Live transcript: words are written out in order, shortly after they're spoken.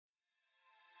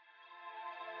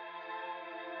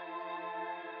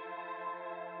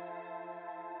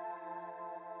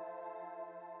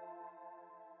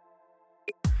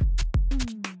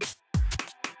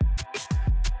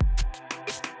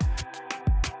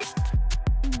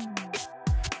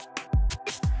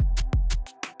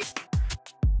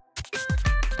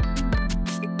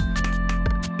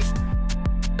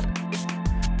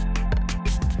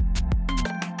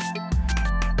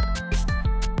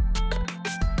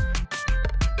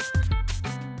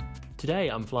Today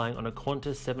I'm flying on a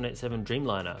Qantas 787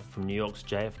 Dreamliner from New York's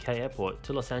JFK Airport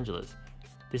to Los Angeles.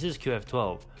 This is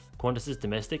QF12, Qantas's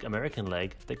domestic American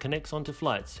leg that connects onto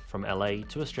flights from LA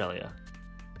to Australia.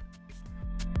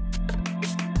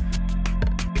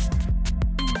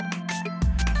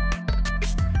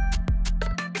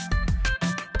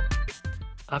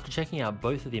 After checking out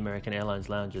both of the American Airlines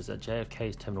lounges at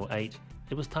JFK's Terminal 8,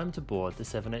 it was time to board the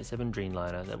 787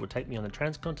 Dreamliner that would take me on a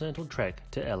transcontinental trek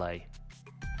to LA.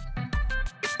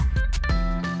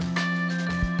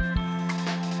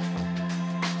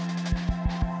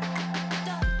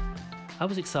 I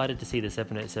was excited to see the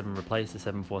 787 replace the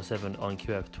 747 on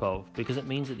QF12 because it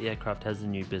means that the aircraft has a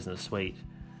new business suite.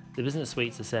 The business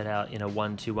suites are set out in a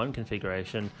 1-to-1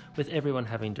 configuration with everyone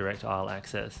having direct aisle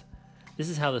access. This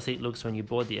is how the seat looks when you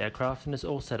board the aircraft, and it's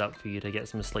all set up for you to get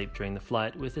some sleep during the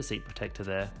flight with the seat protector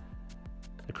there.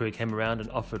 The crew came around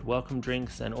and offered welcome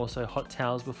drinks and also hot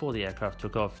towels before the aircraft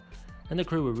took off, and the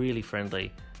crew were really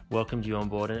friendly, welcomed you on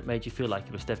board, and it made you feel like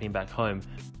you were stepping back home.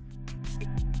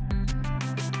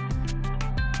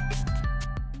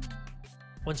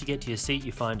 Once you get to your seat,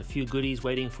 you find a few goodies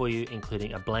waiting for you,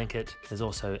 including a blanket. There's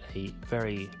also a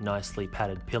very nicely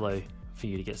padded pillow for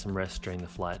you to get some rest during the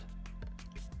flight.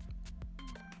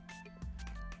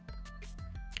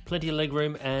 Plenty of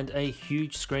legroom and a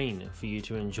huge screen for you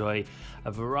to enjoy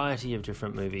a variety of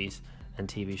different movies and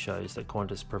TV shows that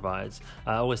Qantas provides.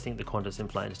 I always think the Qantas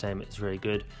in-flight entertainment is really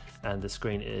good, and the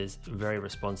screen is very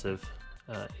responsive,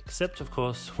 except of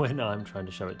course when I'm trying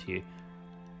to show it to you.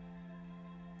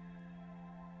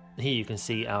 Here you can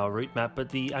see our route map, but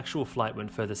the actual flight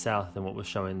went further south than what was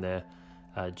shown there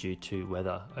due to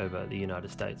weather over the United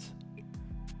States.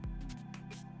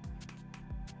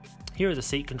 Here are the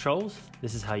seat controls.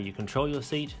 This is how you control your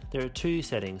seat. There are two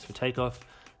settings for takeoff,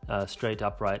 straight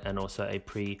upright and also a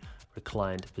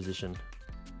pre-reclined position.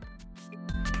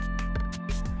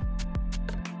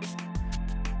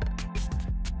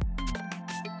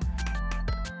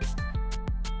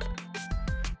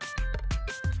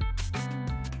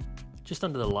 Just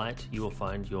under the light, you will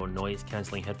find your noise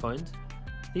cancelling headphones.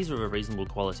 These are of a reasonable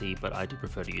quality, but I do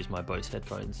prefer to use my Bose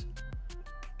headphones.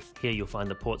 Here you'll find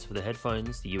the ports for the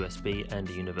headphones, the USB and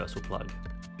a universal plug.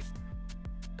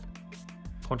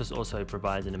 Qantas also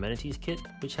provides an amenities kit,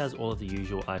 which has all of the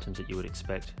usual items that you would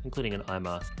expect, including an eye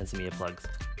mask and some earplugs,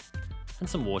 and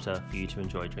some water for you to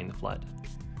enjoy during the flight.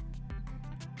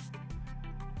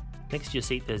 Next to your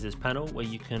seat there's this panel where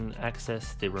you can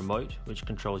access the remote, which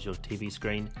controls your TV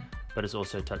screen, but it's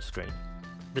also touchscreen.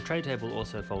 The tray table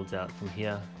also folds out from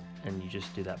here, and you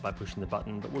just do that by pushing the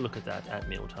button, but we'll look at that at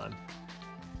mealtime.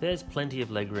 There's plenty of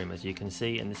legroom, as you can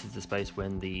see, and this is the space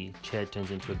when the chair turns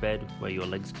into a bed where your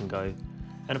legs can go.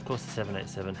 And of course the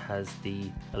 787 has the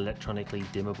electronically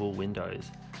dimmable windows.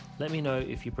 Let me know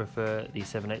if you prefer the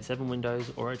 787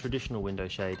 windows or a traditional window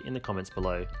shade in the comments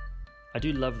below. I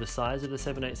do love the size of the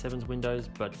 787's windows,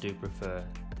 but do prefer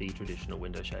the traditional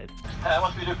window shade.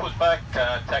 Once we do push back,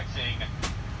 taxiing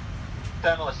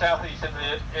down to the southeast end of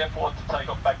the airport to take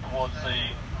off back towards the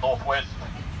northwest.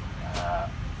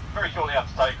 Very shortly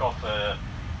after takeoff,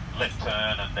 left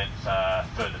turn and then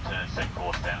further turn, set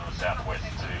course down to the southwest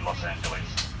to Los Angeles.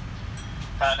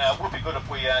 Now it would be good if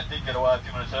we did get away a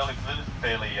few minutes early, because it is a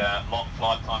fairly long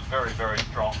flight time, very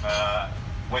strong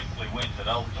westerly winds at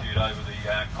altitude over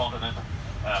the continent.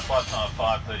 Flight time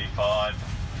 5:35.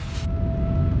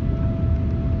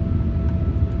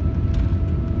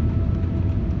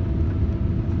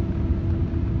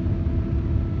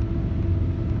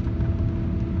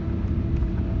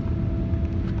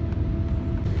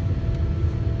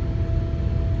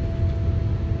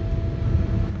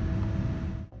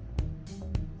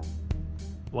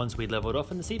 Once we'd levelled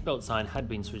off and the seatbelt sign had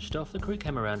been switched off, the crew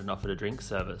came around and offered a drink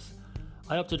service.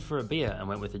 I opted for a beer and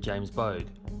went with a James Bogue.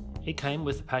 It came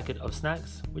with a packet of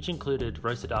snacks, which included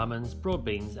roasted almonds, broad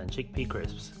beans and chickpea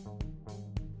crisps.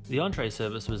 The entree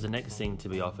service was the next thing to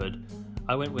be offered.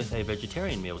 I went with a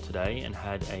vegetarian meal today and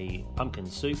had a pumpkin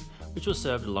soup, which was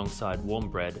served alongside warm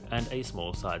bread and a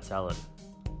small side salad.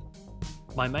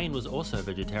 My main was also a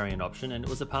vegetarian option, and it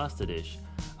was a pasta dish.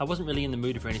 I wasn't really in the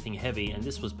mood for anything heavy, and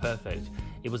this was perfect.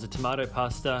 It was a tomato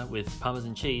pasta with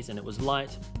parmesan cheese, and it was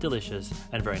light, delicious,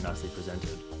 and very nicely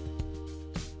presented.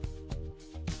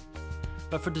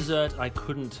 But for dessert, I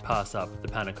couldn't pass up the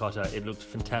panna cotta. It looked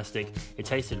fantastic, it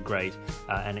tasted great,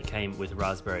 and it came with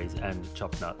raspberries and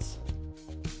chopped nuts.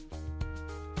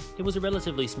 It was a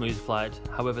relatively smooth flight,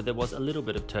 however there was a little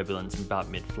bit of turbulence about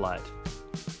mid-flight.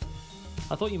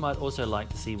 I thought you might also like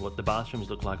to see what the bathrooms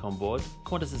look like on board.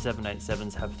 Qantas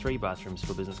 787s have 3 bathrooms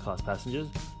for business class passengers,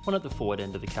 one at the forward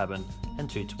end of the cabin and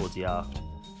 2 towards the aft.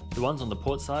 The ones on the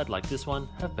port side, like this one,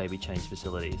 have baby change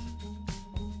facilities.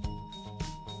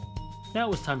 Now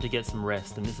it was time to get some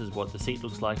rest, and this is what the seat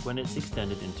looks like when it's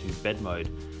extended into bed mode.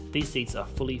 These seats are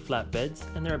fully flat beds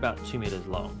and they're about 2 meters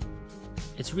long.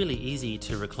 It's really easy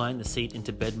to recline the seat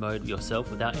into bed mode yourself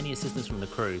without any assistance from the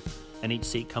crew, and each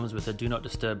seat comes with a do not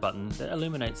disturb button that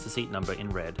illuminates the seat number in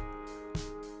red.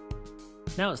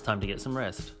 Now it's time to get some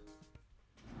rest.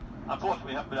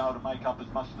 Unfortunately, we haven't been able to make up as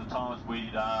much of the time as we'd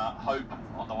hoped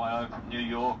on the way over from New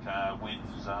York.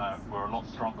 Winds were a lot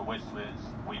stronger westerly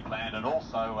as we planned, and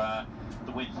also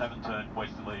the winds haven't turned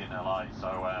westerly in LA,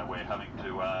 so we're having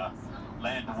to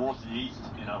land towards the east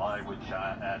in LA, which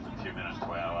adds a few minutes to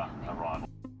our arrival.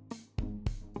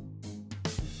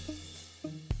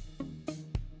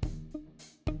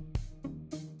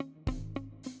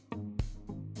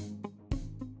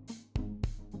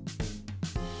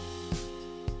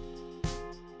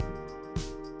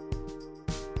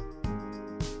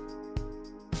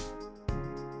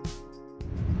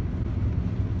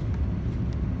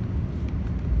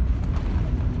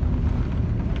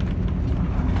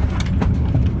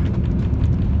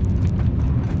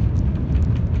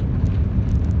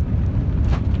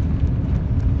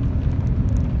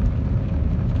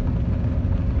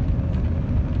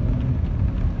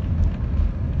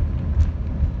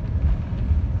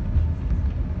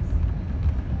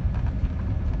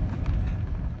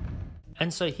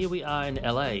 And so here we are in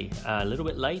LA, a little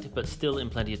bit late, but still in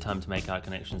plenty of time to make our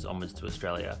connections onwards to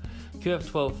Australia.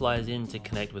 QF12 flies in to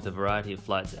connect with a variety of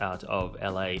flights out of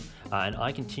LA, and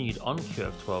I continued on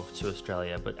QF12 to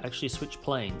Australia, but actually switched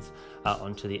planes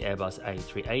onto the Airbus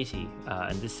A380,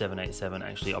 and this 787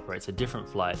 actually operates a different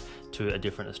flight to a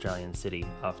different Australian city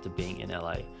after being in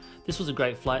LA. This was a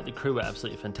great flight, the crew were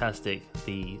absolutely fantastic,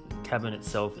 the cabin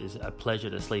itself is a pleasure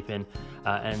to sleep in,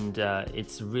 and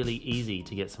it's really easy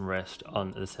to get some rest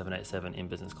on the 787 in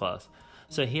business class.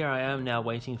 So here I am now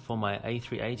waiting for my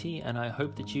A380, and I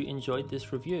hope that you enjoyed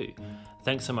this review.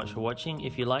 Thanks so much for watching.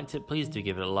 If you liked it, please do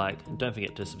give it a like, and don't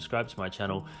forget to subscribe to my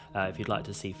channel if you'd like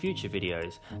to see future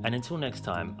videos. And until next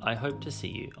time, I hope to see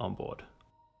you on board.